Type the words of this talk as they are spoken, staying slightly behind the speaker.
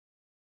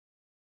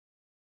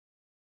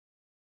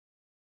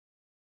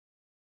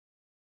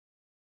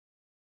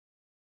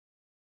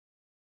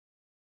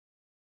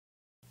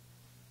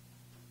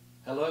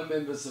Hello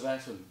members of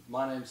ATEM,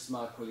 my name's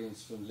Mark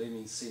Williams from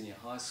Leeming Senior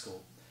High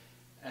School,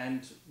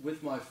 and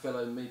with my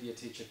fellow media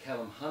teacher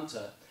Callum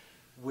Hunter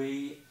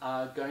we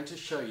are going to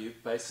show you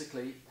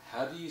basically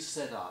how do you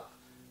set up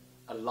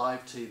a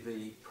live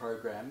TV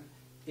program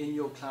in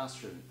your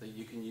classroom that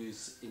you can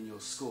use in your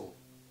school.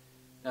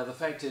 Now the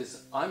fact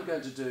is I'm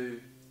going to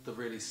do the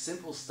really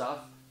simple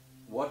stuff,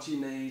 what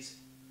you need,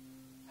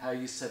 how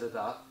you set it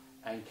up,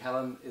 and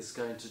Callum is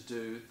going to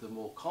do the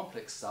more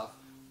complex stuff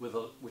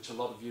which a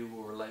lot of you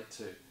will relate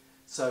to.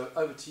 So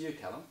over to you,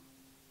 Callum.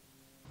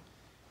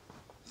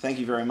 Thank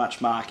you very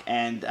much, Mark,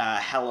 and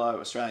hello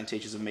Australian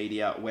Teachers of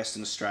Media,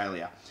 Western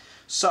Australia.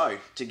 So,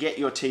 to get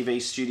your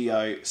TV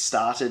studio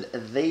started,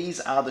 these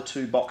are the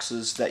two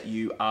boxes that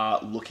you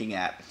are looking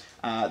at.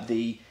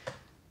 The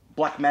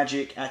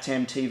Blackmagic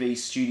ATEM TV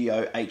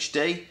Studio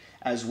HD,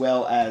 as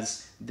well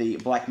as the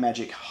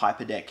Blackmagic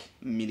Hyperdeck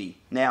Mini.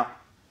 Now,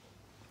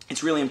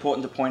 it's really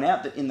important to point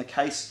out that in the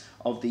case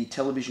of the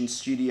Television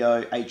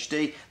Studio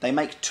HD, they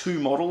make two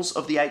models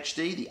of the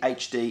HD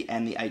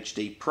and the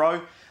HD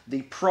Pro.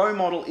 The Pro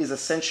model is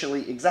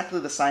essentially exactly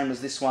the same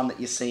as this one that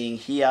you're seeing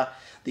here.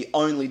 The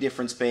only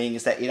difference being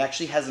is that it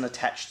actually has an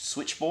attached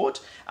switchboard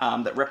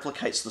that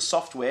replicates the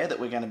software that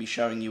we're going to be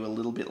showing you a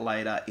little bit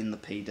later in the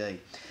PD.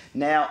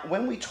 Now,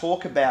 when we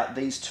talk about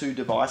these two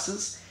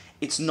devices,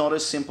 it's not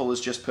as simple as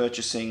just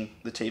purchasing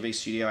the TV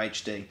Studio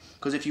HD,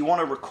 because if you want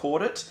to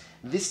record it,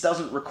 this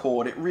doesn't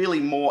record. It really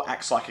more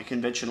acts like a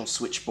conventional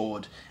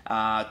switchboard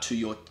to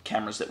your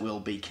cameras that will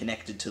be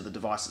connected to the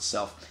device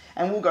itself.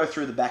 And we'll go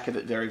through the back of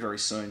it very, very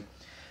soon.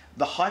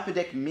 The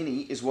Hyperdeck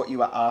Mini is what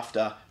you are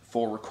after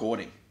for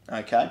recording.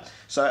 Okay,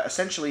 so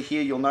essentially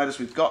here you'll notice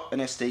we've got an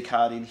SD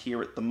card in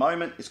here at the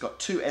moment. It's got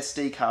two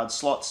SD card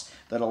slots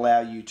that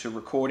allow you to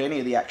record any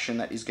of the action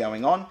that is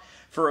going on.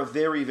 For a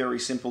very, very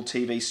simple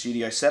TV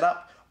studio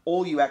setup,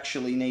 all you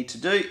actually need to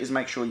do is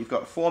make sure you've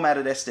got a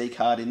formatted SD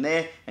card in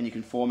there, and you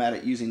can format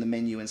it using the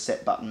menu and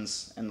set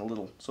buttons and the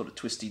little sort of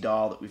twisty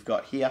dial that we've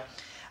got here.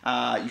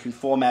 You can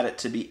format it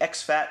to be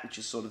exFAT, which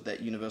is sort of that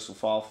universal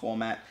file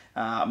format.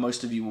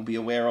 Most of you will be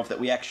aware of that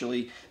we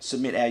actually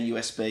submit our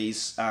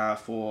USBs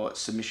for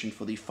submission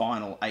for the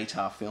final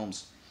ATAR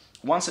films.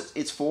 Once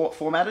it's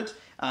formatted,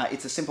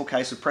 it's a simple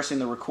case of pressing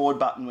the record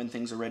button when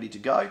things are ready to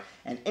go,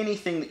 and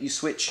anything that you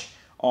switch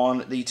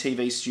on the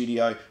TV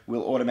studio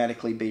will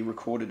automatically be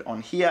recorded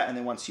on here, and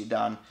then once you're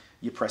done,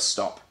 you press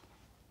stop.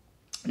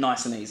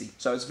 Nice and easy.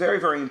 So it's very,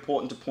 very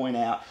important to point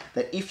out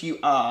that if you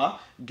are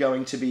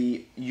going to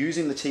be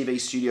using the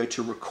TV studio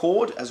to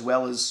record as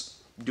well as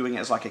doing it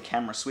as like a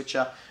camera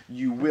switcher,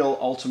 you will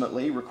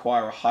ultimately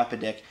require a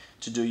Hyperdeck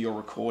to do your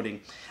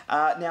recording.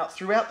 Now,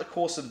 throughout the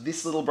course of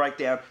this little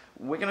breakdown,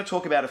 we're going to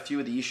talk about a few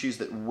of the issues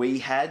that we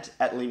had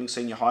at Leeming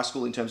Senior High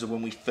School in terms of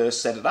when we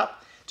first set it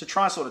up, to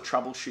try and sort of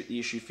troubleshoot the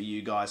issue for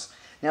you guys.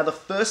 Now, the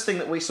first thing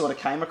that we sort of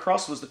came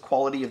across was the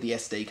quality of the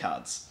SD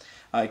cards.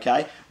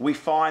 Okay, we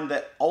find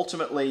that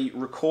ultimately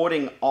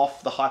recording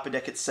off the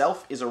Hyperdeck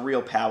itself is a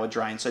real power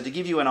drain. So to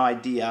give you an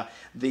idea,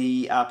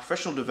 the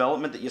professional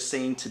development that you're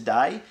seeing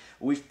today,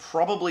 we've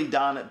probably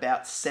done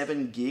about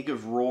 7 gig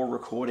of raw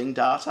recording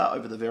data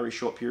over the very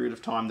short period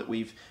of time that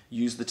we've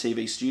used the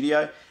TV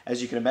studio.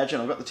 As you can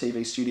imagine, I've got the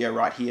TV studio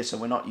right here, so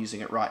we're not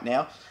using it right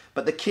now.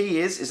 But the key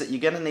is that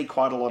you're going to need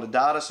quite a lot of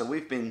data, so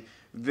we've been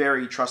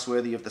very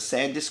trustworthy of the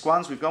SanDisk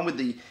ones. We've gone with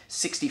the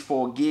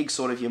 64 gig,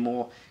 sort of your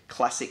more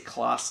classic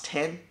class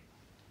 10.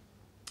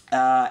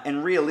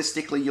 And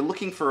realistically, you're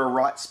looking for a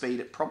write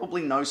speed at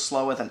probably no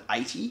slower than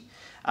 80.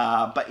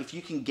 But if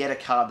you can get a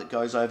card that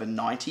goes over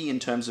 90 in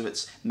terms of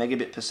its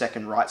megabit per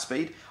second write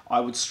speed,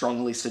 I would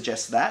strongly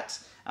suggest that,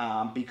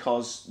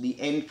 because the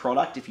end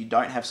product, if you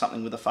don't have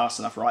something with a fast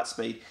enough write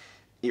speed,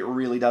 it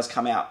really does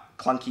come out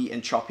clunky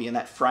and choppy, and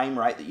that frame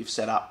rate that you've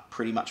set up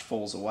pretty much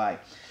falls away.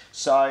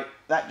 So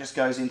that just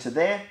goes into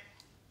there.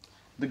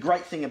 The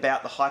great thing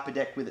about the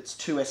Hyperdeck with its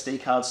two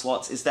SD card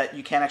slots is that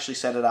you can actually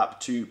set it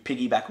up to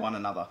piggyback one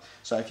another.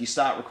 So if you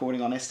start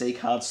recording on SD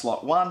card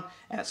slot 1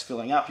 and it's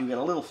filling up, you get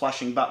a little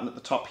flashing button at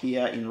the top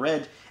here in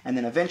red, and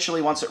then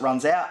eventually once it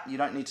runs out, you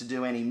don't need to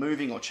do any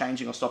moving or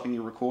changing or stopping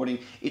your recording.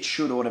 It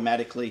should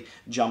automatically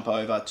jump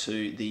over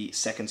to the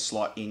second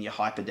slot in your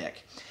Hyperdeck.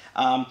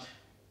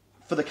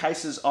 For the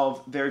cases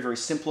of very, very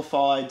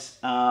simplified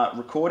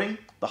recording,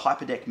 the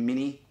Hyperdeck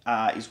Mini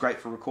is great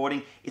for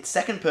recording. Its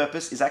second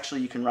purpose is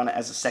actually you can run it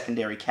as a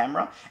secondary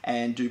camera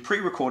and do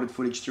pre-recorded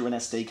footage through an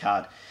SD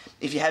card.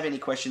 If you have any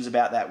questions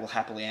about that, we'll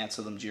happily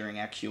answer them during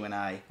our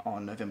Q&A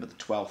on November the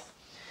 12th.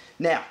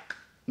 Now,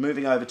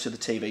 moving over to the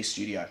TV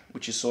studio,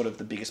 which is sort of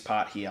the biggest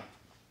part here.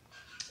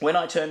 When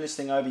I turn this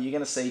thing over, you're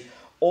going to see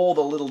all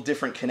the little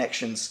different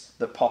connections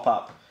that pop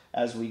up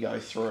as we go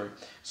through.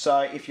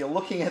 So if you're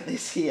looking at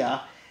this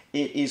here,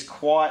 it is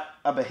quite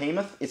a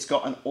behemoth. It's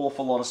got an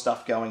awful lot of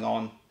stuff going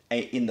on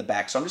in the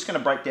back. So I'm just going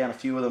to break down a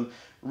few of them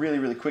really,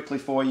 really quickly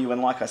for you.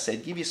 And like I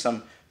said, give you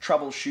some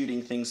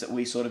troubleshooting things that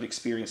we sort of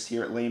experienced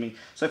here at Leeming.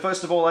 So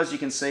first of all, as you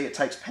can see, it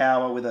takes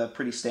power with a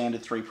pretty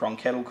standard 3-prong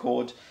kettle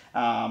cord.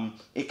 One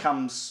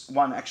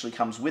actually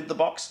comes with the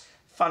box.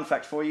 fun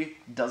fact for you,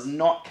 does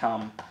not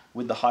come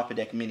with the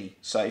Hyperdeck Mini.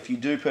 So if you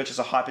do purchase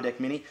a Hyperdeck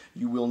Mini,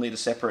 you will need a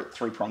separate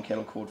 3-prong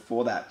kettle cord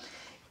for that.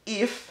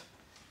 If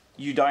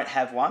you don't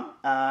have one,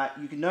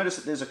 you can notice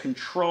that there's a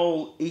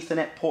control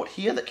Ethernet port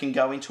here that can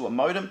go into a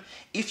modem.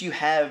 If you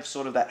have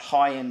sort of that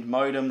high-end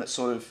modem that's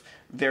sort of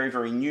very,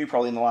 very new,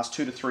 probably in the last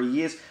 2 to 3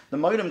 years, the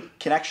modem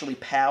can actually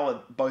power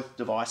both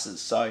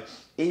devices. So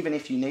even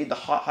if you need the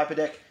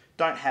Hyperdeck,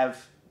 don't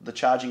have the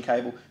charging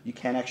cable, you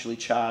can actually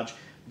charge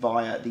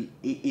via the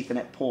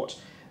Ethernet port.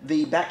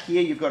 The back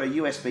here, you've got a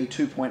USB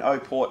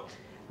 2.0 port.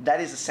 That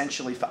is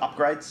essentially for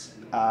upgrades.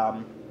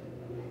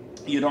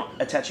 You're not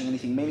attaching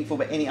anything meaningful,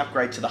 but any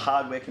upgrade to the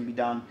hardware can be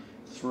done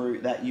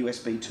through that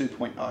USB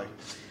 2.0.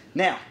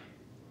 Now,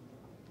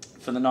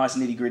 for the nice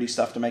nitty-gritty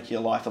stuff to make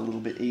your life a little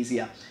bit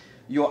easier,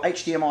 your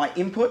HDMI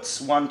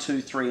inputs, 1,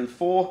 2, 3, and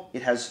 4,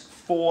 it has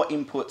 4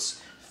 inputs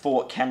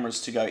for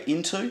cameras to go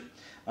into,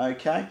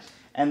 okay?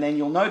 And then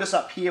you'll notice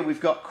up here, we've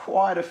got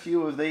quite a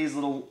few of these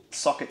little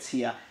sockets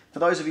here. For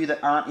those of you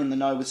that aren't in the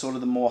know with sort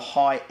of the more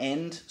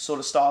high-end sort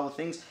of style of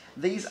things,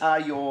 these are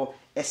your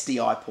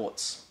SDI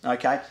ports,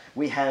 okay?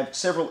 We have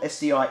several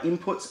SDI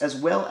inputs as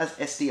well as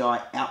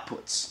SDI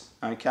outputs,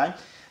 okay?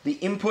 The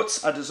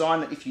inputs are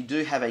designed that if you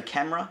do have a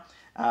camera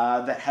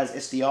that has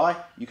SDI,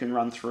 you can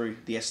run through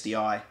the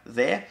SDI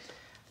there.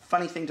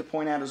 Funny thing to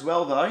point out as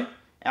well though,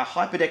 our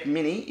Hyperdeck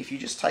Mini, if you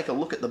just take a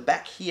look at the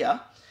back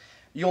here,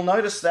 you'll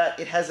notice that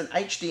it has an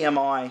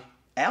HDMI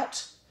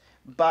out,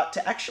 but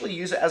to actually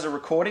use it as a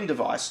recording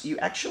device, you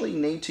actually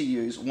need to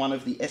use one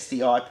of the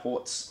SDI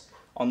ports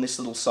on this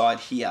little side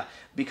here,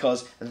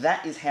 because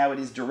that is how it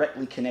is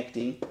directly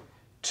connecting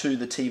to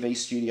the TV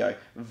studio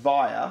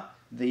via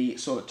the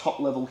sort of top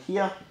level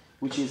here,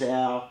 which is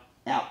our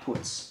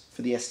outputs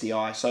for the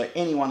SDI. So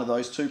any one of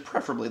those two,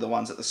 preferably the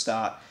ones at the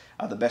start,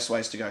 are the best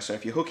ways to go. So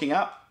if you're hooking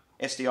up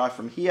SDI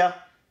from here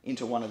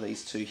into one of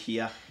these two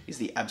here is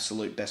the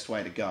absolute best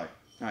way to go,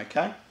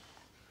 okay?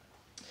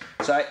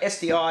 So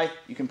SDI,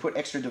 you can put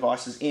extra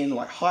devices in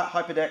like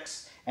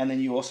Hyperdecks, and then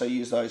you also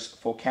use those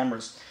for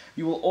cameras.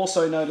 You will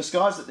also notice,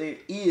 guys, that there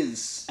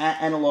is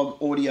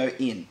analog audio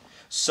in.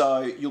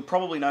 So you'll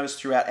probably notice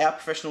throughout our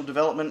professional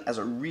development, as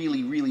a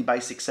really, really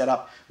basic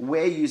setup,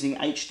 we're using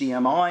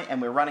HDMI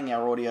and we're running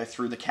our audio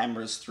through the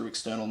cameras, through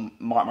external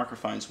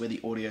microphones where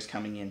the audio is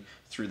coming in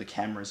through the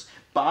cameras.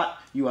 But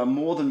you are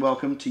more than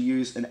welcome to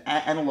use an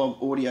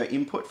analog audio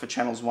input for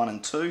channels 1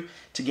 and 2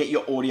 to get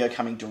your audio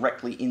coming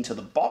directly into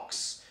the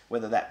box,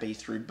 whether that be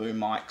through boom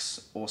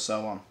mics or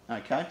so on,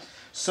 okay?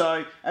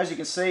 So, as you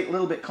can see, a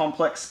little bit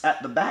complex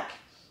at the back.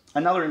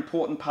 Another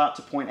important part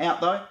to point out,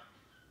 though,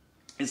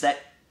 is that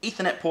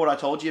Ethernet port I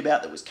told you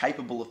about that was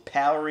capable of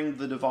powering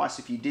the device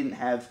if you didn't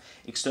have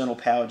external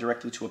power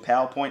directly to a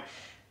power point.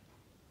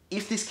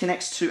 If this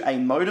connects to a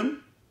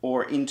modem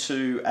or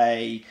into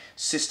a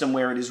system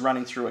where it is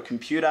running through a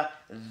computer,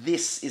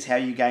 this is how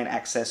you gain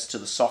access to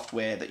the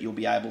software that you'll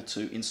be able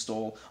to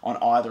install on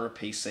either a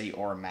PC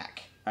or a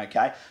Mac.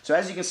 Okay, so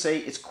as you can see,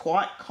 it's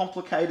quite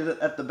complicated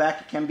at the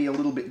back. It can be a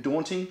little bit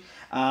daunting,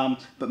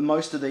 but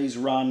most of these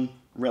run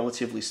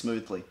relatively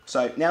smoothly.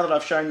 So now that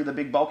I've shown you the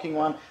big bulking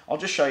one, I'll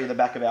just show you the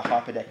back of our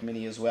Hyperdeck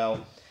Mini as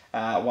well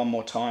one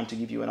more time to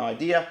give you an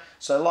idea.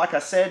 So like I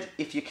said,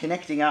 if you're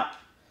connecting up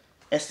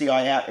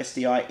SDI out,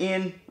 SDI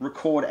in,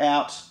 record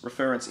out,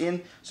 reference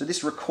in, so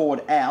this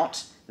record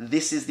out,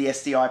 this is the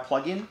SDI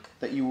plugin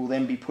that you will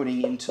then be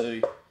putting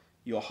into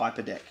your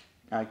Hyperdeck,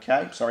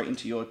 okay, sorry,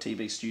 into your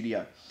TV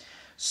studio.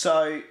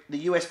 So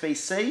the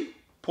USB-C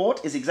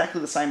port is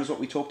exactly the same as what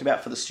we talked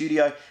about for the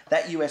studio.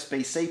 That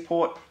USB-C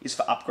port is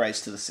for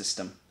upgrades to the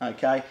system,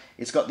 okay?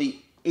 It's got the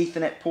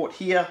Ethernet port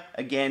here.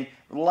 Again,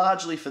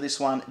 largely for this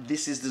one,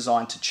 this is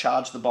designed to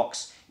charge the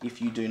box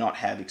if you do not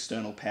have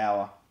external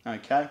power,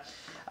 okay?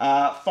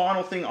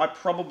 Final thing I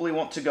probably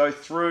want to go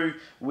through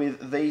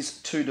with these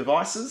two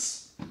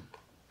devices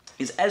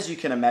is, as you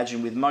can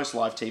imagine with most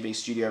live TV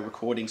studio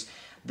recordings,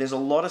 there's a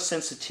lot of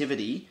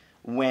sensitivity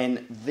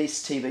when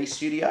this TV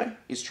studio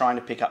is trying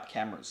to pick up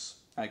cameras,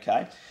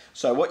 okay?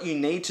 So what you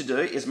need to do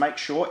is make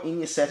sure in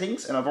your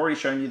settings, and I've already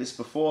shown you this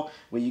before,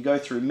 where you go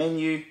through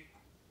menu,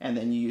 and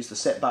then you use the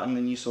set button,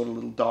 and you sort of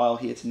little dial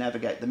here to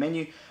navigate the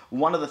menu.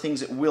 One of the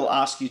things it will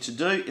ask you to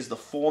do is the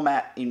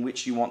format in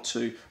which you want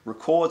to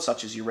record,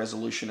 such as your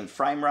resolution and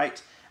frame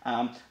rate.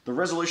 The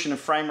resolution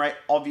and frame rate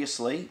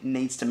obviously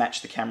needs to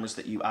match the cameras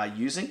that you are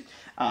using.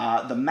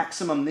 The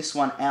maximum this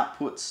one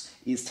outputs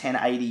is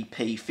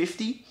 1080p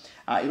 50.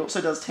 It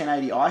also does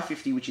 1080i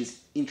 50, which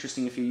is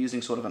interesting if you're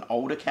using sort of an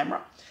older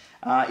camera.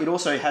 It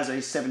also has a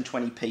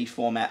 720p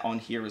format on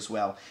here as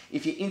well.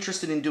 If you're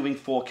interested in doing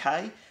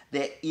 4K,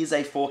 there is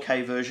a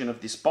 4K version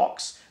of this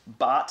box,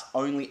 but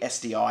only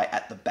SDI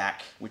at the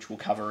back, which we'll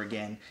cover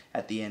again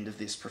at the end of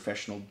this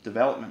professional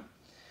development.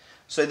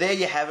 So there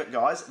you have it,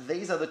 guys.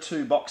 These are the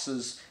two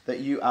boxes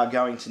that you are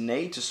going to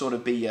need to sort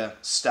of be your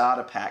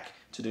starter pack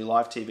to do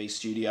live TV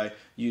studio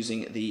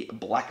using the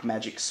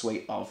Blackmagic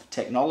suite of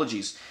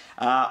technologies.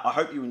 I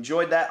hope you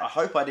enjoyed that. I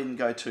hope I didn't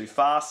go too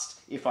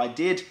fast. If I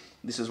did,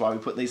 This is why we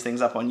put these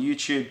things up on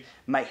YouTube.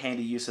 Make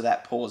handy use of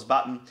that pause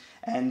button.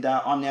 And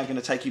I'm now going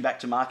to take you back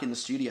to Mark in the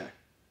studio.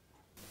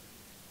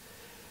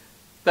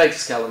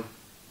 Thanks, Callum.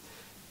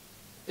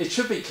 It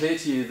should be clear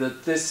to you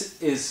that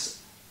this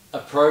is a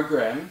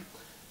program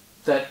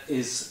that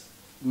is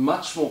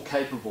much more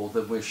capable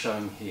than we're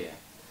showing here.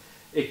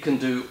 It can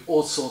do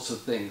all sorts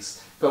of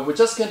things, but we're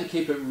just going to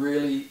keep it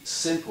really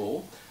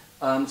simple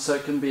so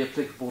it can be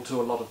applicable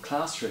to a lot of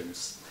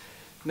classrooms.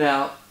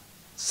 Now,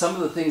 some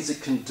of the things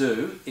it can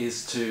do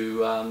is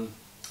to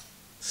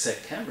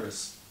set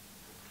cameras.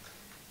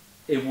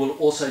 It will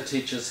also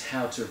teach us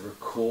how to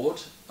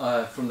record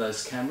from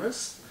those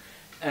cameras,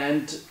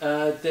 and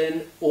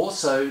then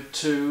also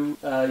to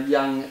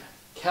young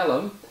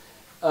Callum,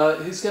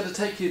 who's going to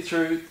take you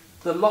through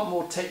the lot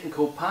more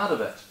technical part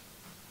of it.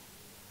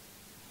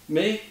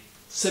 Me,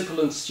 simple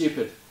and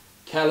stupid.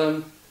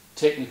 Callum,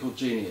 technical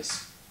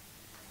genius.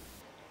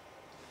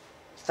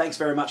 Thanks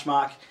very much,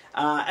 Mark.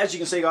 As you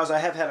can see, guys, I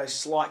have had a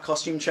slight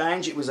costume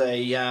change. It was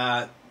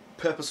a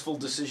purposeful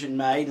decision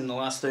made in the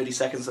last 30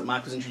 seconds that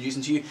Mark was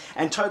introducing to you,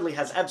 and totally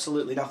has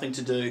absolutely nothing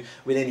to do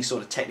with any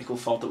sort of technical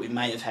fault that we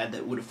may have had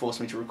that would have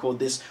forced me to record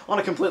this on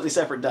a completely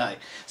separate day.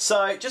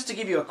 So just to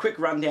give you a quick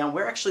rundown,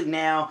 we're actually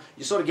now,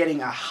 you're sort of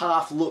getting a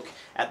half look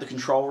at the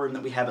control room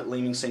that we have at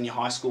Leeming Senior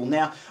High School.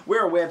 Now,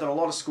 we're aware that a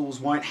lot of schools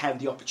won't have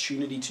the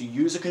opportunity to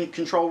use a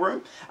control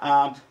room,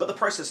 but the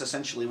process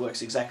essentially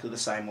works exactly the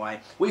same way.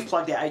 We've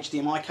plugged our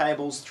HDMI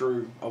cables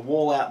through a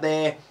wall out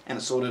there, and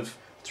it's sort of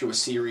through a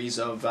series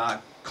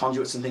of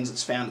conduits and things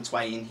that's found its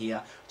way in here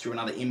through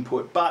another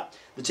input, but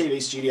the TV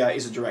studio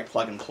is a direct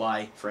plug and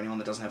play for anyone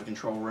that doesn't have a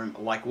control room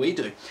like we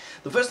do.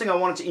 The first thing I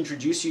wanted to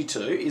introduce you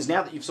to is,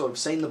 now that you've sort of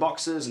seen the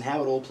boxes and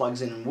how it all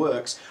plugs in and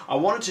works, I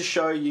wanted to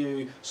show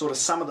you sort of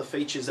some of the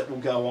features that will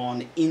go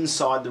on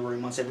inside the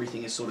room once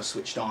everything is sort of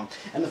switched on.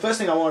 And the first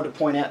thing I wanted to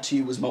point out to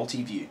you was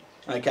multi-view.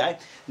 Okay,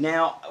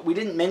 now we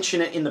didn't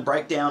mention it in the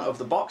breakdown of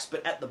the box,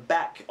 but at the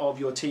back of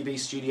your TV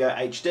Studio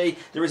HD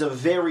there is a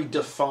very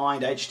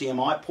defined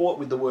HDMI port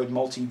with the word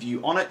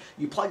multi-view on it.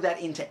 You plug that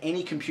into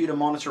any computer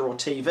monitor or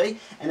TV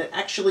and it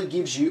actually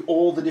gives you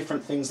all the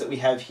different things that we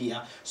have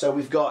here. So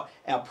we've got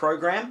our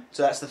program,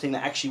 so that's the thing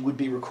that actually would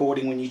be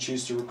recording when you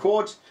choose to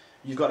record.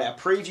 You've got our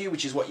preview,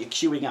 which is what you're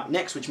queuing up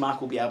next, which Mark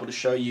will be able to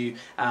show you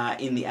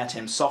in the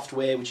ATEM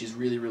software, which is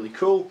really, really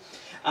cool.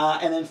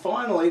 And then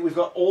finally, we've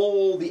got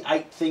all the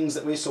 8 things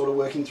that we're sort of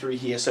working through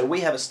here. So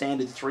we have a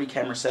standard 3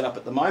 camera setup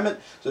at the moment.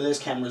 So there's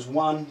cameras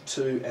 1,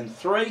 2, and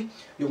 3.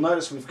 You'll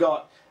notice we've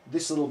got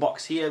this little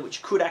box here,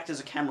 which could act as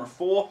a camera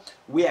 4.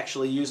 We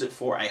actually use it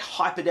for a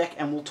hyperdeck,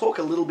 and we'll talk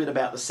a little bit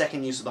about the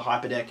second use of the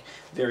hyperdeck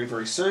very,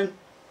 very soon.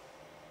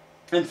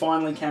 And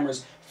finally,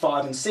 cameras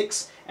 5 and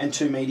 6, and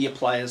 2 media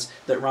players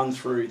that run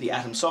through the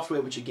ATEM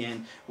software, which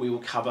again we will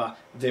cover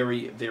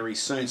very, very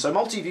soon. So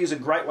multi-view is a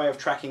great way of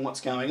tracking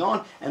what's going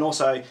on, and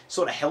also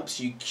sort of helps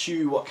you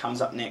cue what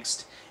comes up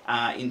next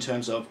in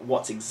terms of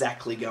what's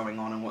exactly going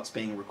on and what's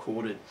being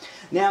recorded.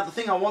 Now, the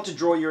thing I want to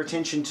draw your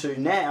attention to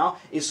now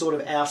is sort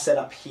of our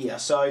setup here.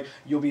 So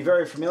you'll be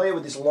very familiar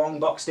with this long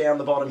box down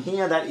the bottom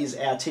here. That is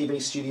our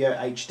TV Studio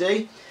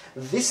HD.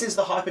 This is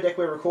the hyperdeck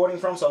we're recording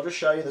from, so I'll just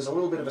show you there's a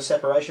little bit of a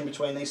separation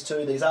between these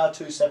two. These are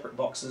 2 separate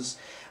boxes.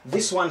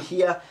 This one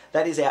here,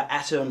 that is our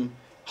ATEM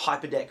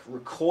hyperdeck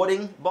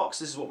recording box.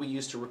 This is what we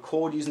use to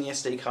record using the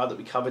SD card that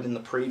we covered in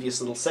the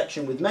previous little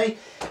section with me.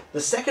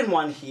 The second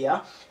one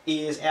here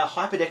is our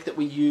hyperdeck that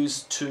we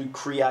use to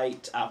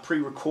create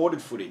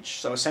pre-recorded footage.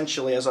 So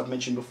essentially, as I've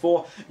mentioned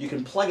before, you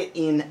can plug it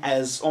in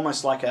as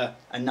almost like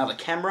another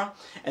camera,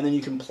 and then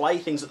you can play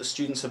things that the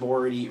students have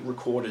already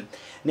recorded.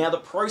 Now, the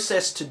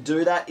process to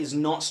do that is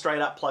not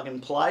straight up plug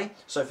and play.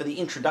 So for the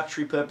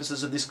introductory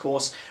purposes of this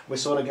course, we're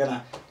sort of going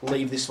to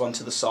leave this one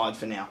to the side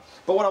for now.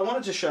 But what I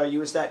wanted to show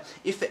you is that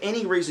if for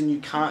any reason you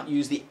can't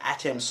use the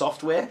ATEM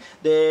software,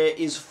 there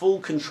is full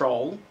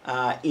control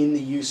in the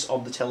use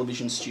of the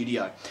television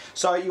studio.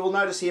 So you will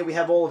notice here we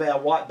have all of our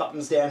white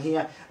buttons down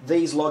here.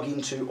 These log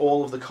into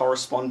all of the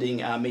corresponding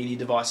media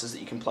devices that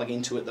you can plug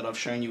into it that I've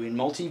shown you in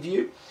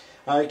multi-view.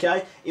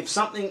 Okay, if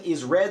something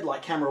is red,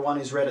 like camera 1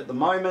 is red at the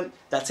moment,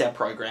 that's our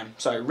program.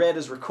 So red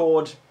is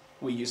record.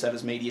 We use that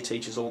as media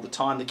teachers all the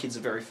time. The kids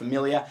are very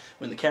familiar.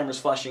 When the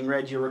camera's flashing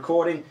red, you're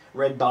recording.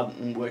 Red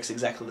button works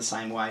exactly the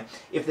same way.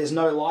 If there's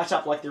no light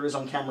up like there is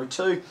on camera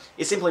 2,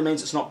 it simply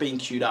means it's not being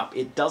queued up.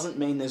 It doesn't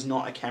mean there's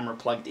not a camera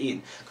plugged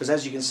in, because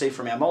as you can see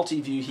from our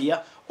multi-view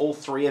here, all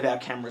 3 of our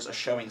cameras are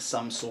showing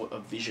some sort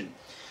of vision.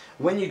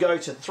 When you go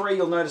to 3,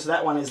 you'll notice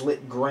that one is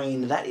lit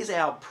green. That is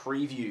our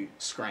preview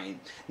screen.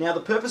 Now,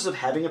 the purpose of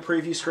having a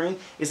preview screen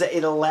is that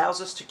it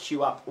allows us to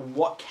queue up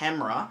what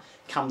camera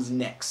comes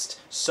next.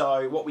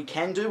 So what we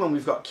can do when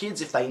we've got kids,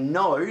 if they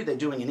know they're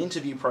doing an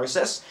interview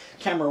process,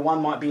 camera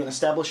 1 might be an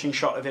establishing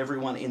shot of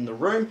everyone in the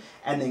room,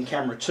 and then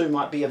camera 2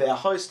 might be of our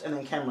host, and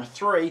then camera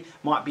 3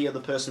 might be of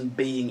the person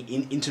being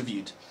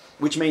interviewed.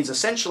 Which means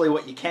essentially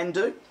what you can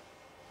do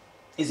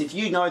is, if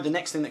you know the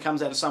next thing that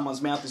comes out of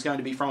someone's mouth is going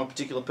to be from a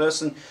particular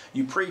person,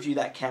 you preview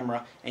that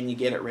camera and you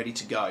get it ready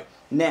to go.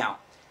 Now,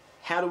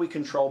 how do we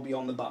control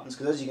beyond the buttons?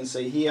 Because as you can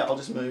see here, I'll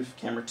just move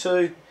camera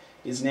 2,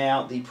 is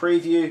now the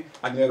preview.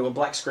 I can go to a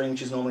black screen,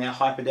 which is normally our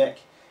hyperdeck,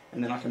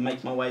 and then I can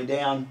make my way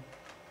down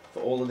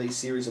for all of these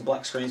series of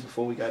black screens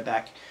before we go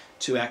back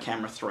to our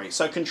camera 3.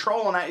 So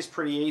control on that is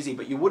pretty easy,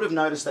 but you would have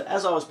noticed that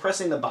as I was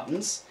pressing the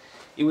buttons,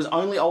 it was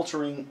only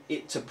altering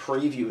it to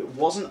preview. It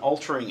wasn't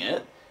altering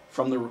it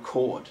from the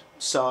record.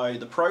 So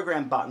the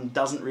program button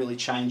doesn't really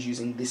change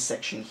using this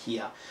section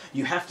here.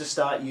 You have to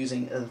start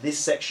using this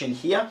section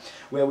here,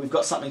 where we've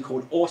got something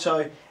called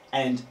auto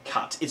and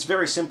cut. It's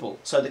very simple.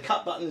 So the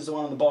cut button is the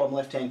one on the bottom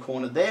left-hand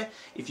corner there.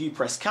 If you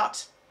press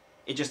cut,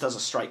 it just does a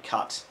straight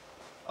cut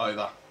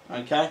over,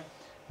 okay?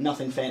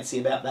 Nothing fancy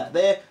about that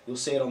there. You'll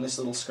see it on this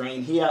little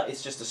screen here.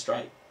 It's just a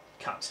straight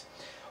cut.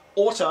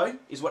 Auto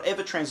is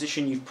whatever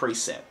transition you've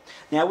preset.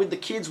 Now with the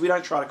kids, we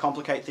don't try to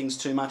complicate things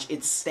too much.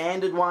 Its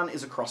standard one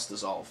is a cross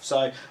dissolve.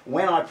 So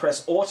when I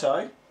press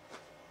auto,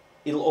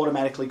 it'll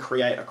automatically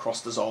create a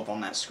cross dissolve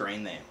on that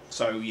screen there.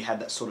 So you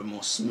had that sort of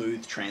more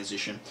smooth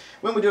transition.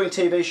 When we're doing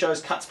TV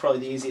shows, cut's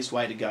probably the easiest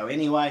way to go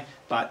anyway,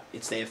 but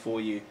it's there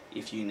for you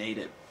if you need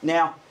it.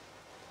 Now,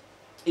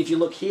 if you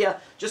look here,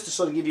 just to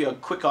sort of give you a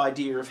quick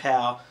idea of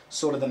how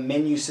sort of the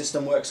menu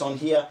system works on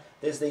here,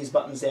 there's these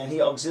buttons down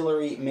here,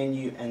 auxiliary,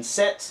 menu, and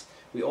set.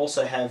 We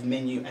also have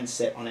menu and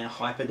set on our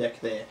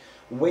hyperdeck there.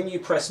 When you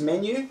press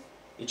menu,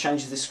 it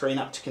changes this screen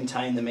up to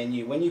contain the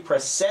menu. When you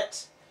press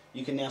set,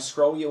 you can now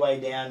scroll your way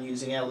down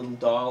using our little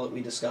dial that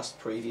we discussed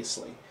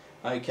previously.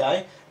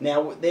 Okay,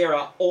 now there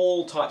are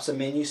all types of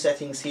menu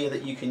settings here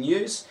that you can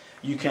use.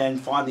 You can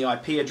find the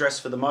IP address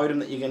for the modem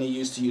that you're going to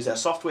use our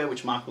software,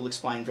 which Mark will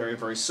explain very,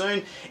 very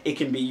soon. It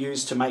can be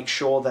used to make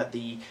sure that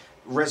the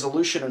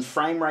resolution and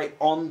frame rate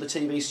on the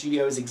TV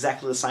studio is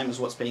exactly the same as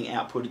what's being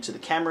outputted to the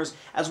cameras,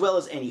 as well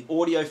as any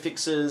audio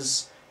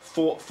fixes,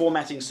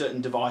 formatting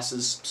certain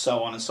devices,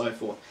 so on and so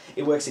forth.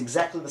 It works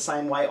exactly the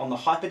same way on the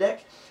hyperdeck.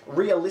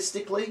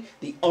 Realistically,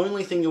 the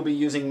only thing you'll be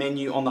using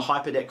menu on the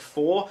hyperdeck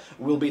for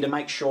will be to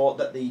make sure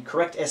that the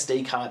correct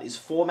SD card is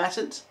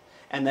formatted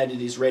and that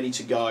it is ready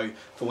to go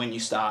for when you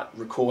start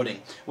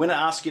recording. When it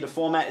asks you to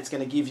format, it's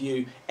going to give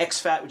you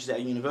exFAT, which is our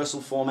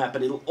universal format,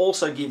 but it'll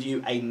also give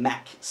you a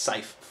Mac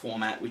safe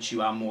format, which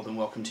you are more than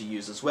welcome to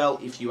use as well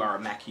if you are a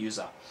Mac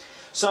user.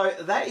 So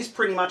that is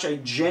pretty much a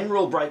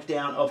general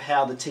breakdown of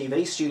how the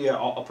TV studio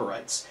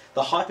operates.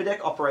 The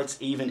hyperdeck operates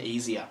even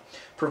easier.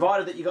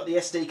 Provided that you've got the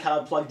SD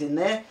card plugged in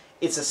there,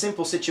 it's a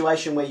simple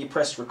situation where you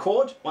press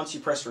record. Once you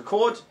press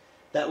record,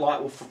 that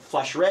light will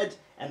flash red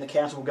and the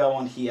counter will go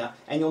on here.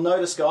 And you'll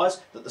notice,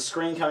 guys, that the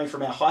screen coming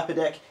from our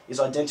hyperdeck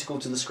is identical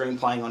to the screen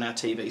playing on our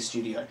TV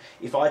studio.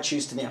 If I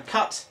choose to now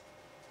cut,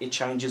 it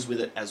changes with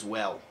it as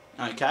well.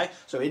 Okay,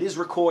 so it is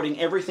recording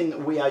everything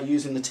that we are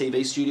using the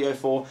TV studio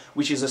for,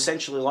 which is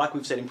essentially, like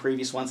we've said in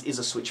previous ones, is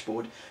a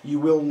switchboard. You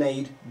will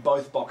need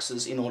both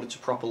boxes in order to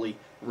properly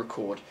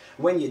record.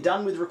 When you're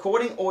done with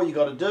recording, all you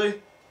got to do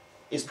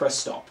is press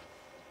stop.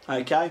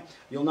 Okay,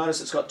 you'll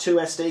notice it's got two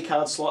SD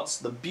card slots.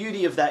 The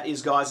beauty of that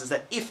is, guys, is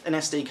that if an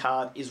SD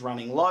card is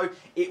running low,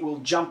 it will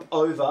jump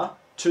over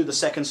to the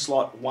second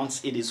slot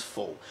once it is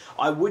full.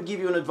 I would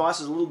give you an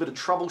advice as a little bit of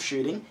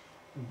troubleshooting.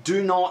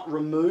 Do not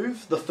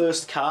remove the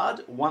first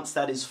card once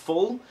that is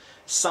full.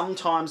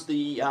 Sometimes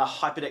the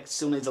hyperdeck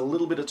still needs a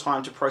little bit of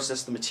time to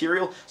process the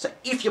material. So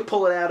if you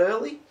pull it out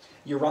early,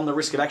 you run the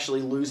risk of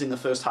actually losing the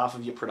first half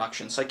of your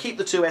production. So keep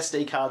the two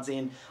SD cards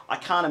in. I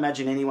can't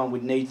imagine anyone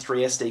would need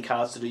 3 SD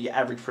cards to do your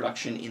average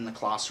production in the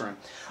classroom.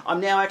 I'm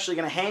now actually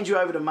going to hand you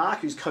over to Mark,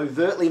 who's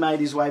covertly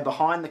made his way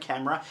behind the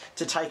camera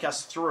to take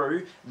us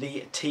through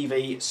the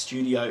TV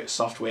studio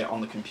software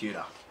on the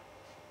computer.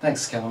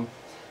 Thanks, Callum.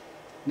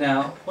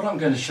 Now, what I'm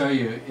going to show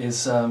you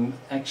is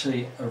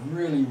actually a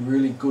really,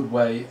 really good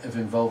way of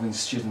involving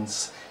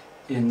students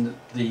in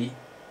the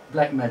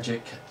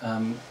Blackmagic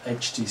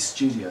HD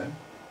Studio.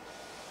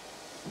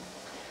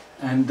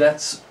 And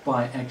that's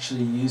by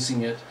actually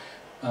using it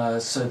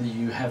so that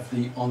you have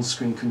the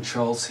on-screen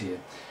controls here.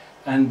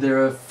 And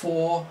there are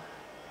 4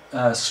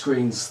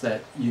 screens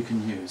that you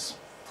can use.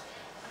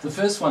 The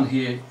first one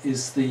here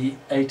is the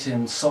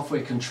ATEM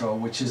software control,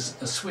 which is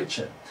a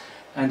switcher.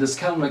 And as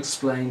Callum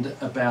explained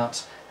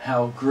about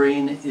how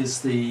green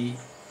is the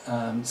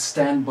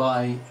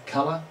standby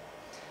colour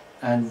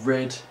and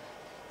red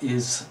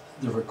is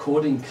the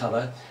recording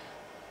colour,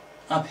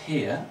 up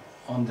here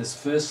on this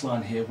first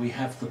line here we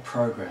have the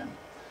program.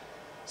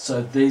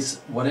 So these,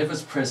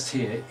 whatever's pressed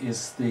here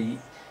is the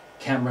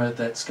camera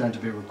that's going to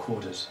be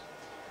recorded.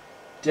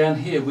 Down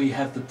here we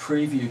have the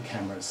preview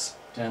cameras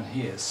down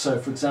here. So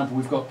for example,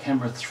 we've got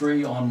camera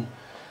 3 on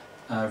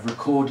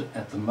record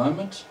at the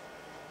moment.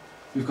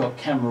 We've got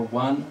camera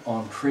 1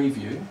 on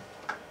preview.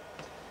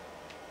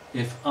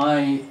 If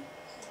I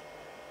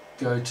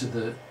go to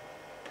the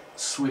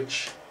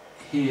switch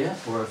here,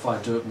 or if I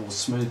do it more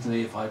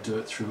smoothly, if I do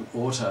it through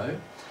auto,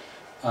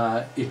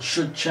 it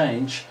should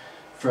change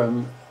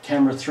from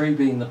camera 3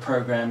 being the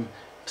program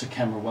to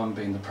camera 1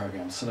 being the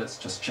program. So let's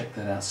just check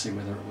that out, see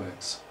whether it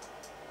works.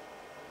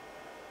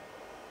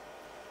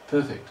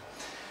 Perfect.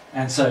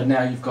 And so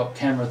now you've got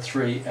camera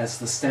 3 as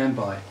the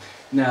standby.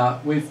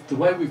 Now, the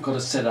way we've got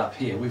it set up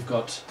here, we've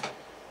got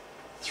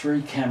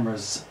 3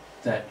 cameras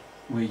that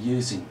we're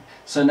using.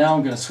 So now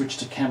I'm going to switch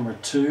to camera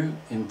 2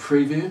 in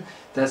preview.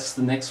 That's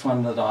the next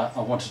one that I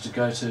wanted to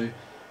go to.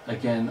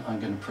 Again, I'm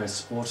going to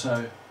press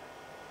auto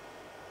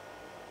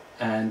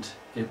and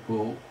it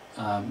will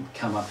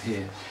come up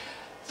here.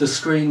 The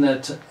screen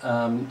that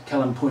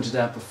Callum pointed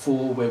out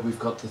before, where we've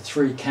got the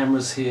 3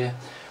 cameras here,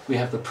 we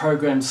have the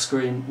program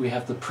screen, we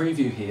have the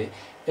preview here.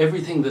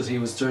 Everything that he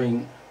was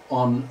doing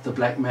on the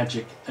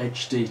Blackmagic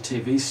HD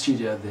TV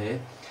studio there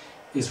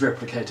is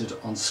replicated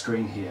on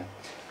screen here.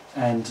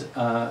 And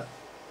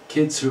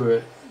kids who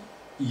are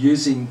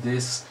using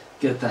this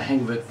get the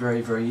hang of it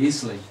very, very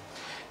easily.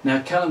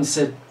 Now, Callum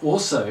said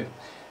also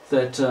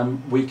that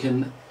we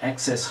can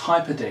access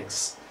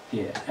hyperdecks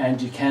here,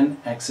 and you can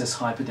access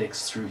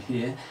hyperdecks through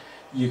here.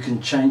 You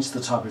can change the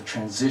type of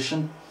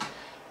transition.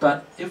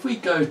 But if we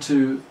go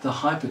to the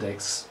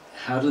hyperdecks,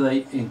 how do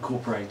they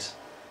incorporate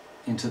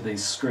into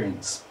these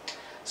screens?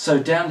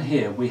 So down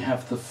here we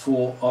have the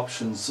 4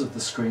 options of the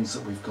screens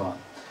that we've got.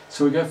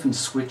 So we go from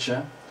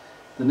switcher,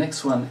 the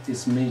next one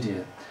is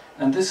media,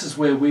 and this is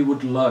where we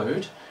would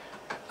load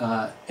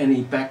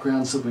any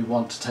backgrounds that we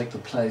want to take the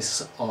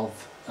place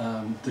of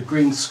the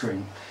green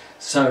screen.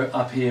 So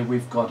up here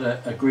we've got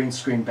a green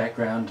screen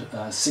background,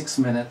 6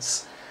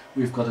 minutes,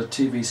 we've got a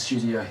TV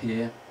studio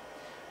here,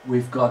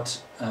 we've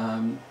got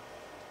a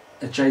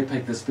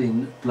JPEG that's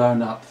been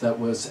blown up that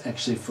was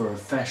actually for a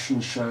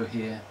fashion show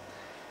here,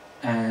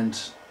 and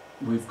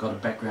we've got a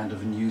background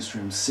of a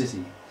newsroom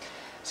city.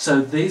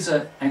 So these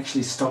are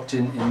actually stocked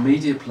in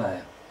Media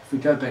Player. If we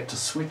go back to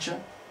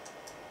switcher,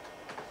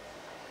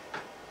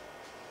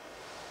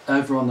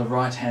 over on the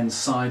right hand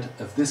side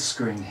of this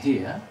screen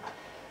here,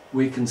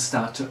 we can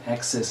start to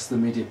access the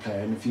Media Player.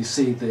 And if you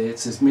see there, it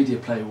says Media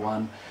Player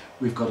 1,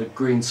 we've got a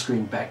green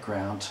screen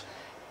background,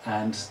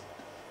 and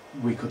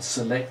we could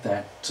select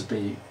that to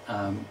be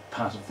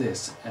part of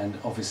this, and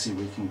obviously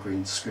we can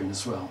green screen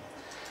as well.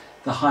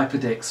 The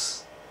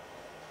hyperdecks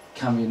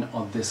come in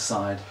on this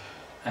side,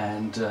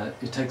 and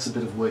it takes a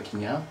bit of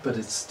working out, but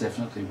it's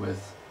definitely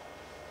worth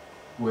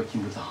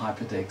working with the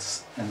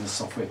hyperdecks and the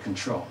software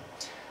control.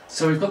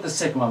 So we've got the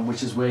second one,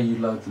 which is where you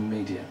load the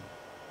media.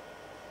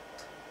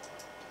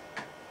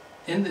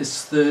 In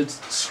this third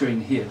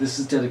screen here, this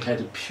is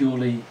dedicated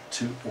purely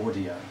to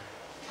audio.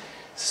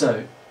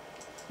 So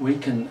we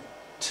can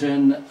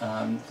turn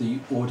the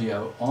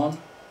audio on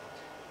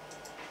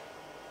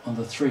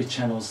the 3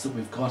 channels that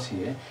we've got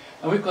here,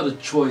 and we've got a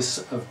choice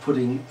of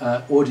putting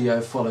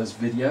audio follows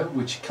video,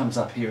 which comes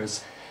up here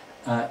as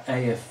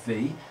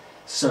AFV.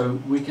 So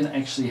we can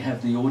actually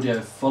have the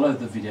audio follow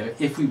the video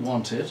if we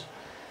want it,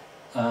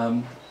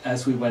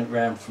 as we went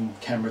round from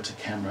camera to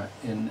camera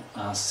in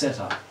our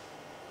setup.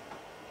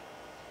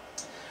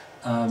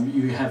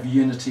 You have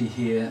unity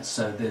here,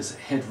 so there's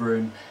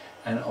headroom,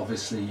 and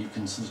obviously you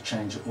can sort of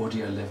change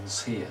audio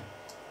levels here.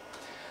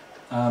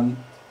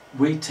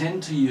 We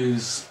tend to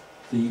use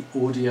the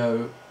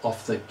audio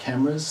off the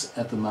cameras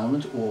at the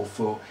moment, or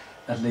for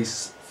at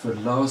least for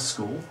lower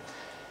school.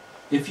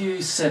 If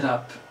you set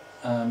up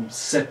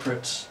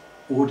separate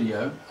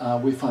audio,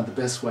 we find the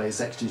best way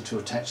is actually to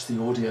attach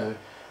the audio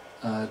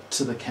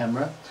to the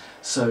camera,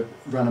 so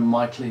run a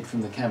mic lead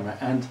from the camera,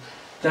 and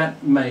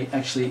that may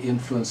actually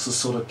influence the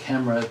sort of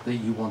camera that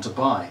you want to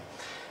buy,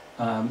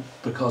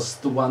 because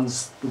the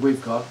ones that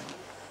we've got,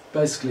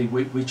 basically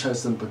we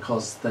chose them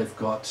because they've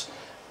got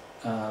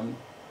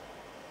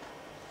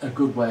a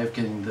good way of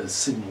getting the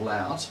signal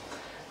out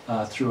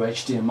through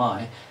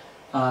HDMI,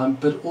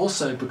 but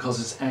also because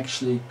it's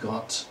actually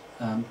got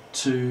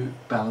 2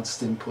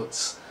 balanced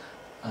inputs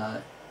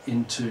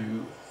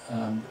into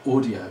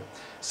audio.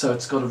 So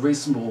it's got a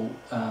reasonable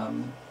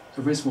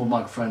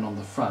microphone on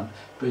the front,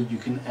 but you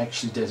can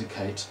actually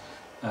dedicate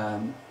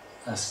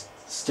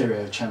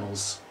stereo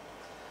channels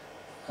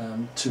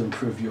to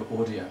improve your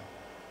audio.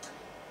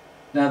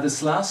 Now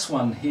this last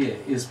one here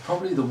is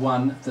probably the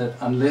one that,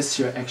 unless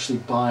you're actually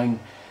buying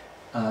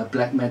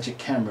Blackmagic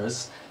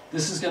cameras,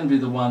 this is going to be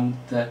the one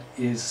that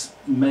is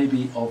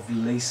maybe of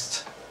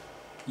least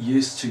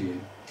use to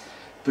you,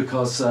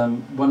 because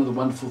one of the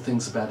wonderful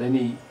things about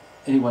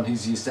anyone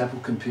who's used Apple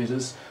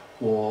computers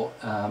or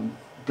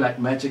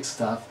Blackmagic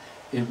stuff,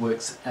 it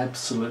works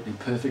absolutely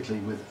perfectly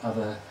with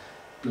other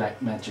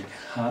Blackmagic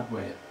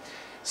hardware.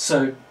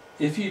 So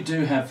if you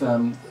do have,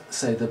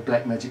 say, the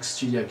Blackmagic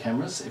Studio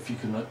cameras, if you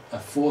can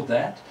afford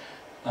that,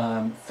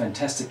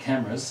 fantastic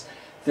cameras,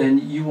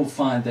 then you will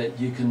find that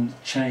you can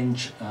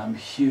change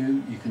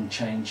hue, you can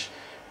change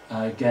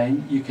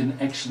gain, you can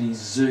actually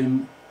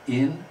zoom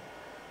in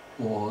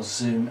or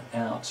zoom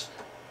out,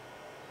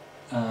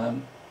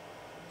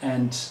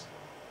 and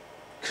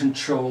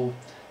control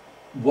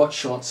what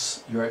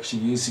shots you're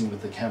actually using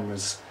with the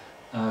cameras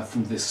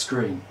from this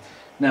screen.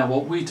 Now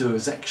what we do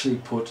is actually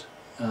put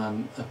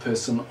a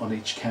person on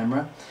each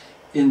camera.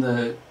 In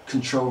the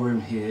control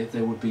room here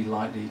there would be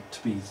likely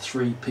to be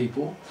 3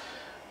 people,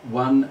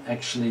 one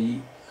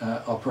actually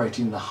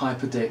operating the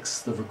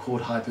hyperdecks, the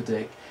record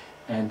hyperdeck,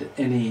 and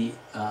any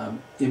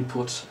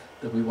input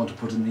that we want to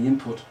put in the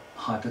input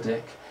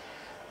hyperdeck,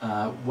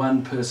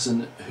 one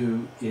person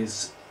who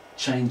is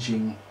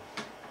changing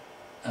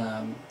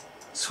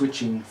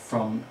switching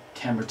from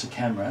camera to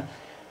camera,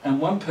 and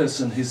one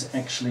person who's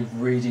actually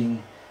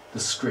reading the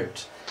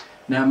script.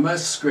 Now,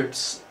 most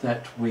scripts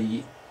that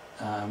we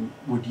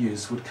would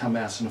use would come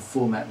out in a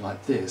format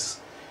like this,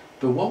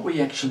 but what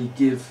we actually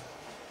give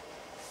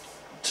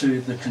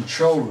to the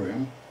control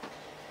room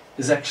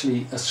is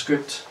actually a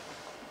script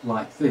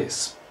like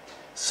this.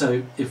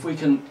 So if we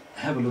can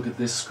have a look at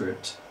this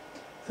script,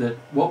 that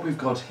what we've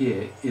got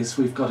here is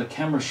we've got a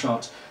camera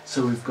shot,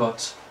 so we've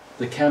got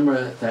the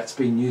camera that's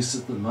being used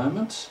at the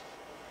moment,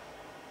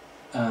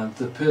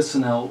 the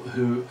personnel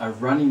who are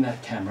running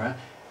that camera,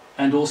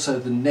 and also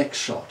the next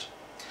shot.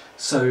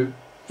 So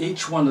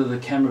each one of the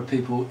camera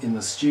people in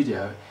the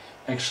studio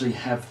actually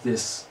have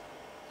this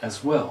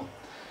as well.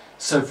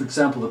 So for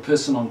example, the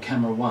person on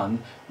camera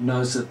 1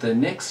 knows that their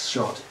next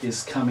shot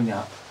is coming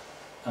up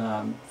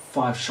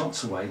 5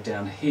 shots away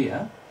down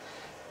here,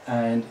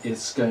 and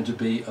it's going to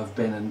be of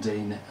Ben and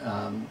Dean.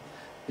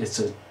 It's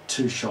a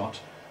 2-shot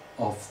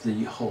of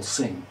the whole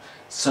scene.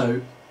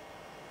 So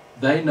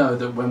they know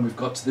that when we've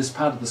got to this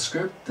part of the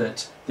script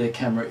that their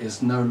camera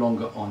is no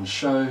longer on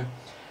show,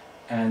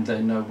 and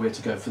they know where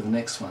to go for the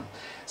next one.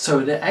 So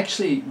it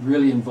actually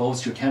really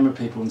involves your camera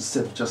people.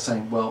 Instead of just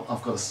saying, well,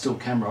 I've got a still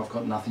camera, I've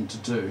got nothing to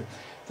do,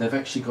 they've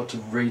actually got to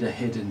read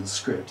ahead in the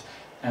script,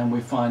 and we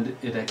find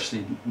it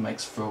actually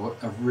makes for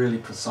a really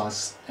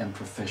precise and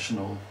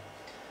professional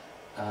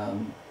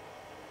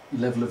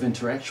level of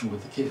interaction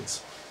with the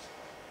kids.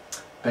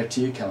 Back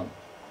to you, Callum.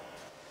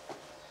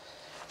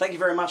 Thank you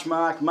very much,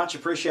 Mark. Much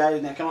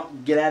appreciated. Now, come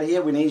on, get out of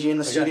here. We need you in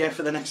the studio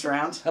for the next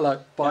round.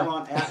 Hello. Bye. Come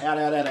on,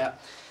 out.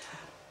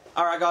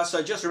 Alright guys,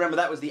 so just remember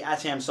that was the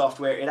ATEM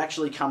software. It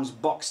actually comes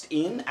boxed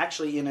in,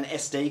 actually in an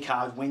SD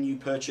card when you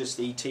purchase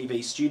the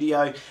TV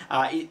Studio.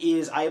 It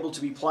is able to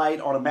be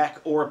played on a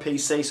Mac or a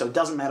PC, so it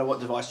doesn't matter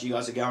what device you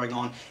guys are going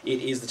on.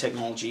 It is the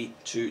technology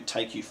to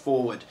take you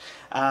forward.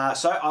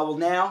 So I will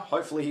now,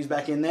 hopefully he's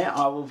back in there,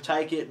 I will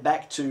take it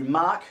back to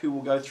Mark, who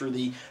will go through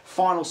the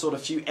final sort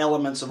of few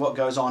elements of what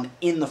goes on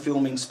in the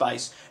filming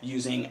space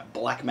using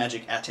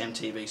Blackmagic ATEM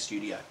TV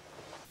Studio.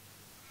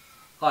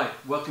 Hi,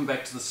 welcome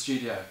back to the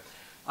studio.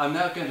 I'm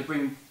now going to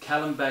bring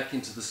Callum back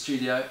into the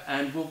studio,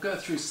 and we'll go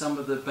through some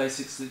of the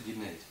basics that you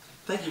need.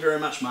 Thank you very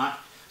much, Mark.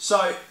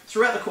 So,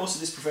 throughout the course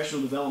of this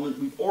professional development,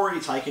 we've already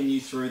taken you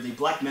through the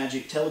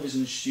Blackmagic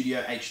Television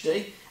Studio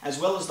HD, as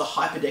well as the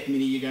Hyperdeck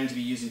Mini you're going to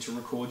be using to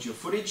record your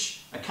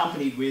footage,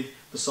 accompanied with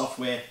the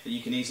software that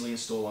you can easily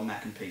install on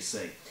Mac and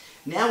PC.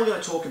 Now we're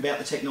going to talk about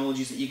the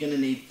technologies that you're going to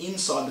need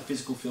inside the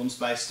physical film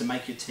space to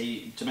make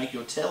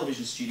your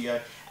television studio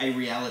a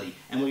reality.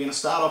 And we're going to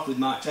start off with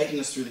Mark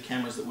taking us through the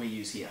cameras that we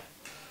use here.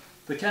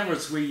 The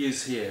cameras we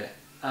use here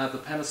are the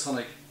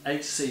Panasonic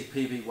HC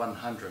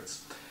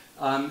PV100s.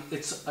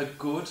 It's a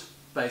good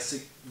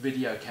basic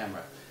video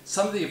camera.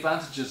 Some of the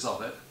advantages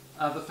of it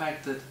are the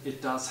fact that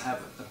it does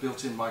have a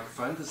built-in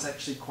microphone that's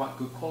actually quite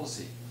good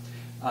quality.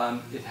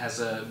 It has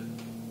a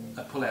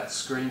pull-out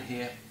screen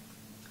here,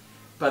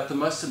 but the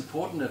most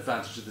important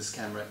advantage of this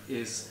camera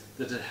is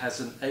that it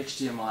has an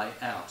HDMI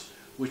out,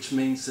 which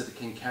means that it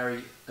can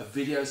carry a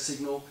video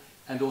signal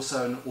and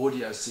also an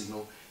audio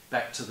signal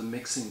back to the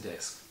mixing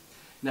desk.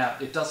 Now,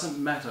 it doesn't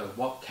matter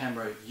what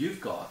camera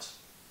you've got,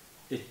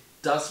 it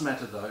does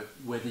matter though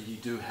whether you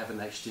do have an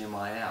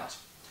HDMI out.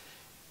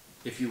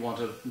 If you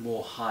want a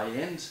more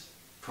high-end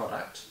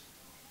product,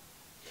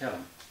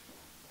 Callum.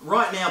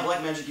 Right now,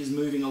 Blackmagic is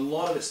moving a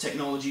lot of its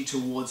technology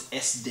towards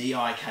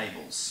SDI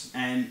cables,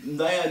 and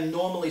they are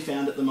normally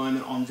found at the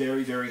moment on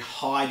very, very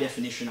high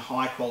definition,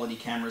 high quality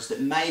cameras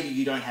that maybe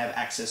you don't have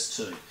access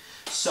to.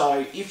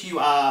 So if you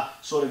are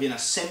sort of in a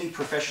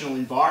semi-professional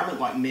environment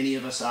like many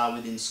of us are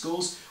within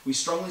schools, we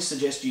strongly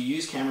suggest you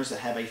use cameras that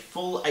have a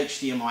full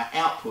HDMI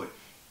output.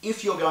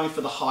 If you're going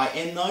for the high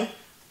end though,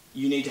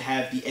 you need to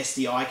have the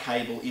SDI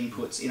cable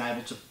inputs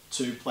enabled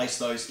to place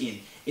those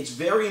in. It's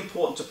very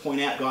important to point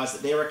out, guys,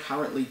 that there are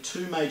currently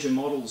 2 major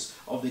models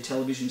of the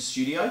Television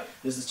Studio.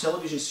 There's the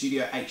Television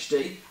Studio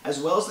HD as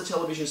well as the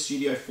Television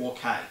Studio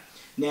 4K.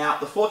 Now,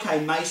 the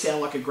 4K may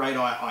sound like a great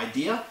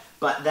idea,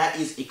 but that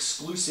is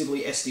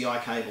exclusively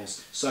SDI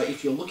cables. So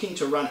if you're looking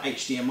to run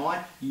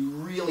HDMI, you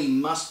really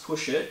must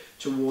push it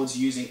towards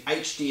using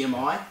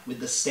HDMI with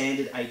the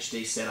standard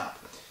HD setup.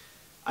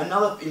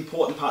 Another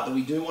important part that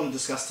we do want to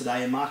discuss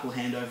today, and Mark will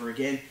hand over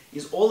again,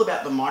 is all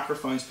about the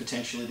microphones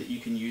potentially that you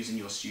can use in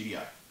your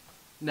studio.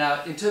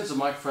 Now, in terms of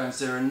microphones,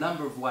 there are a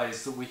number of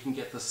ways that we can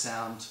get the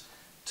sound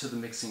to the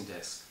mixing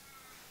desk.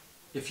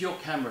 If your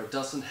camera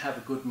doesn't have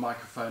a good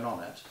microphone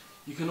on it,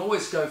 you can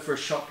always go for a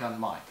shotgun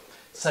mic.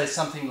 Say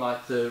something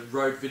like the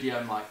Rode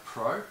Video Mic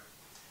Pro,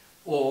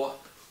 or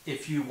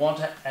if you want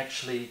to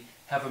actually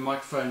have a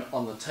microphone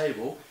on the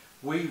table,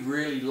 we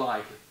really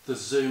like the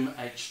Zoom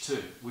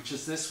H2, which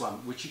is this one,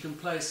 which you can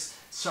place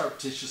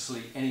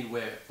surreptitiously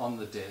anywhere on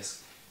the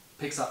desk.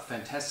 Picks up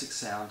fantastic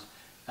sound,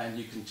 and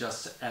you can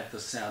just add the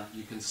sound,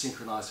 you can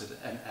synchronize it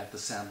and add the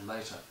sound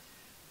later.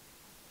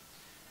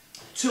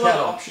 Two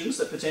other options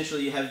that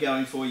potentially you have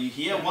going for you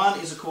here. One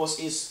is, of course,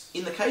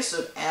 in the case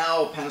of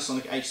our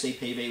Panasonic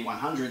HCPV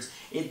 100s,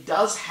 it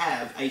does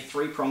have a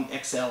 3-pronged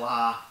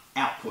XLR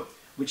output,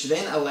 which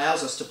then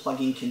allows us to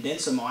plug in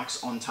condenser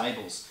mics on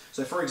tables.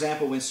 So for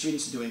example, when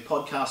students are doing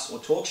podcasts or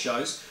talk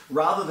shows,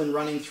 rather than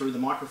running through the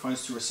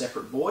microphones through a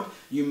separate board,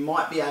 you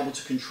might be able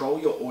to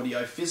control your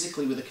audio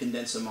physically with a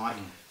condenser mic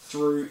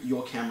through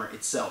your camera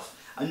itself.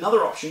 Another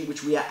option,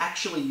 which we are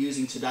actually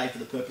using today for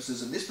the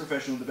purposes of this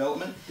professional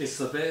development. It's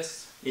the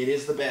best. It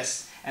is the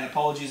best. And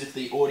apologies if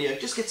the audio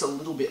just gets a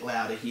little bit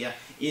louder here,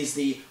 is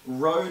the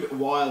Rode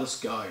Wireless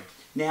Go.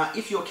 Now,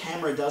 if your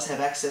camera does have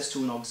access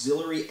to an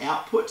auxiliary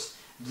output,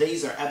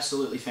 these are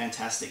absolutely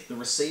fantastic. The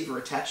receiver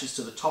attaches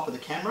to the top of the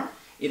camera.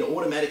 It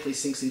automatically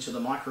syncs into the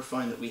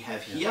microphone that we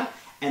have here,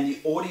 and the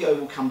audio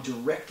will come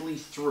directly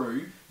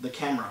through the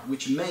camera,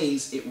 which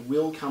means it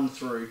will come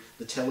through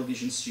the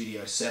television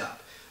studio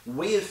setup.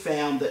 We have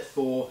found that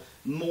for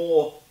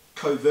more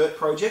covert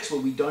projects where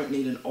we don't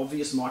need an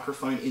obvious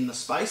microphone in the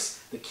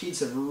space, the kids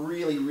have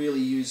really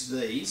used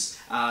these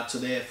to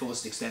their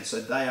fullest extent,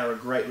 so they are a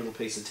great little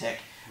piece of tech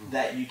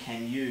that you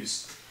can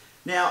use.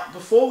 Now,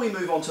 before we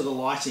move on to the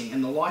lighting,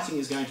 and the lighting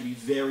is going to be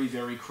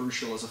very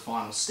crucial as a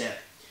final step,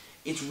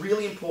 it's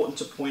really important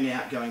to point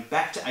out, going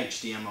back to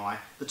HDMI,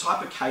 the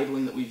type of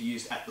cabling that we've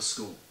used at the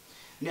school.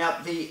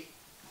 Now, the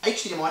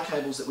HDMI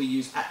cables that we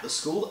use at the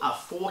school are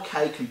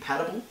 4K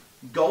compatible,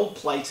 gold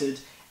plated,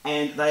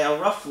 and they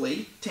are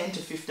roughly 10 to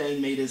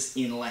 15 meters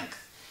in length.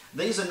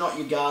 These are not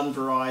your garden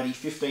variety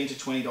 $15 to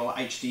 $20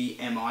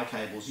 HDMI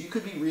cables. You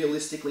could be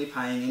realistically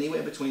paying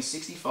anywhere between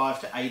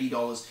 $65 to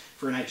 $80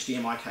 for an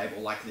HDMI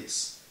cable like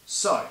this.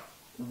 So,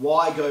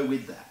 why go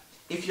with that?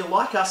 If you're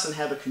like us and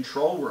have a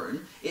control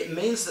room, it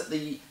means that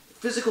the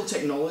physical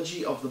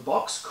technology of the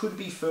box could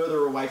be further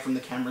away from the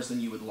cameras than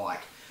you would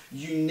like.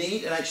 You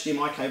need an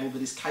HDMI cable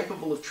that is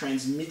capable of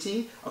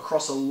transmitting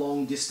across a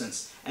long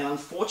distance. And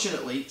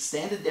unfortunately,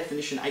 standard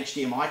definition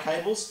HDMI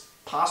cables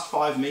past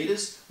 5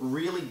 meters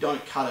really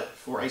don't cut it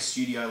for a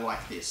studio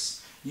like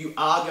this. You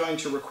are going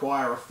to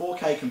require a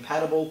 4K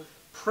compatible,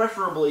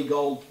 preferably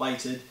gold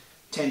plated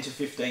 10 to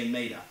 15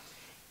 meter.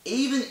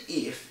 Even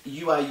if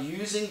you are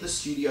using the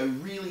studio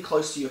really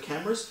close to your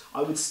cameras,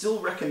 I would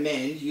still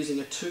recommend using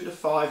a 2 to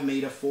 5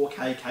 meter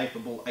 4K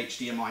capable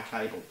HDMI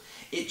cable.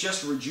 It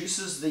just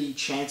reduces the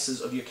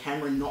chances of your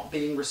camera not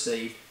being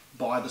received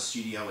by the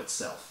studio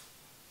itself.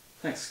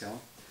 Thanks, Callum.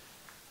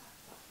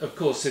 Of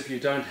course, if you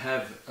don't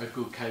have a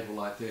good cable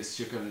like this,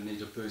 you're going to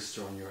need a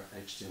booster on your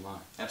HDMI.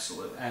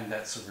 Absolutely. And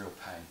that's a real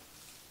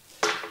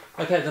pain.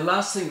 Okay, the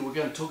last thing we're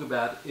going to talk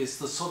about is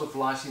the sort of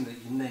lighting that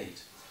you need.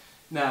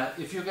 Now,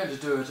 if you're going to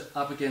do it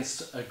up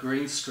against a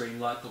green screen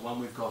like the one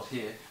we've got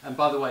here, and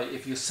by the way,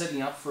 if you're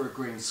setting up for a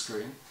green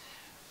screen,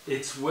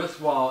 it's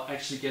worthwhile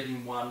actually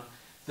getting one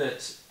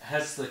that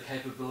has the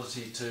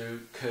capability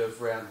to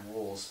curve round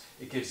walls.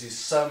 It gives you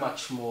so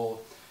much more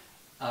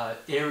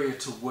area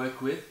to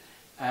work with,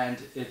 and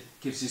it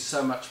gives you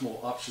so much more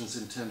options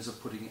in terms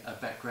of putting a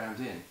background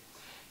in.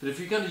 But if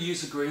you're going to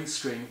use a green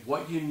screen,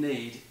 what you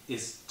need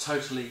is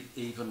totally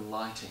even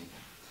lighting.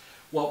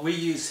 What we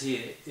use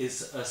here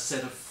is a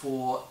set of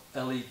 4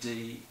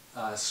 LED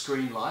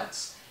screen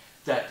lights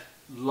that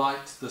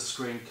light the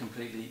screen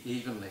completely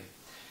evenly.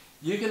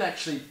 You can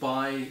actually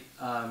buy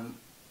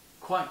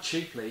quite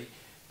cheaply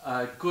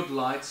good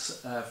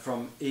lights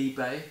from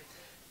eBay,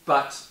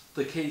 but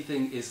the key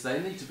thing is they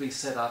need to be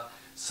set up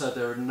so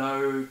there are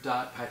no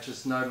dark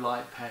patches, no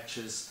light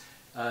patches,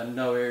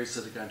 no areas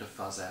that are going to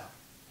fuzz out.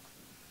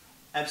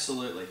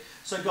 Absolutely.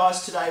 So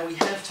guys, today we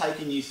have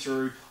taken you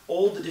through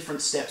all the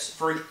different steps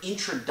for an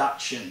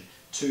introduction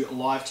to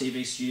live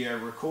TV studio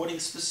recording,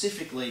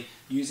 specifically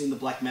using the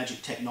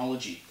Blackmagic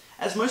technology.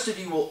 As most of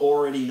you will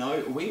already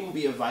know, we will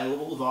be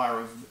available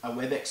via a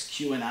WebEx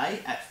Q&A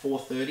at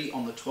 4:30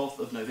 on the 12th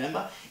of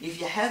November.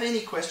 If you have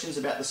any questions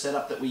about the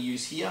setup that we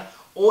use here,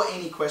 or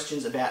any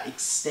questions about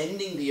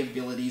extending the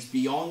abilities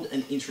beyond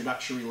an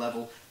introductory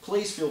level,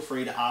 please feel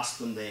free to ask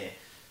them there.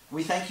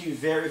 We thank you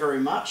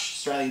very much,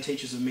 Australian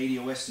Teachers of Media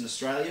Western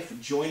Australia, for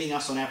joining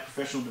us on our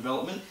professional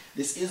development.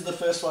 This is the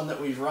first one that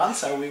we've run,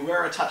 so we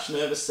were a touch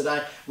nervous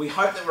today. We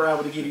hope that we're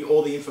able to give you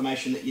all the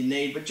information that you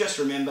need, but just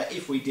remember,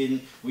 if we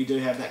didn't, we do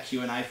have that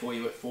Q&A for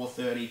you at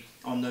 4:30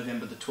 on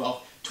November the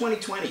 12th,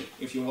 2020,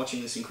 if you're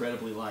watching this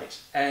incredibly late.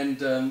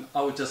 And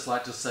I would just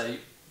like to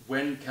say,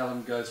 when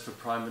Callum goes for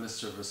Prime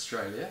Minister of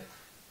Australia,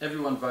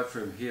 everyone vote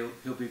for him.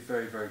 He'll be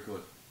very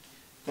good.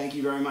 Thank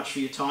you very much for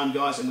your time,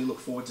 guys, and we look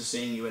forward to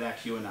seeing you at our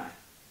Q&A.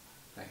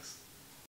 Thanks.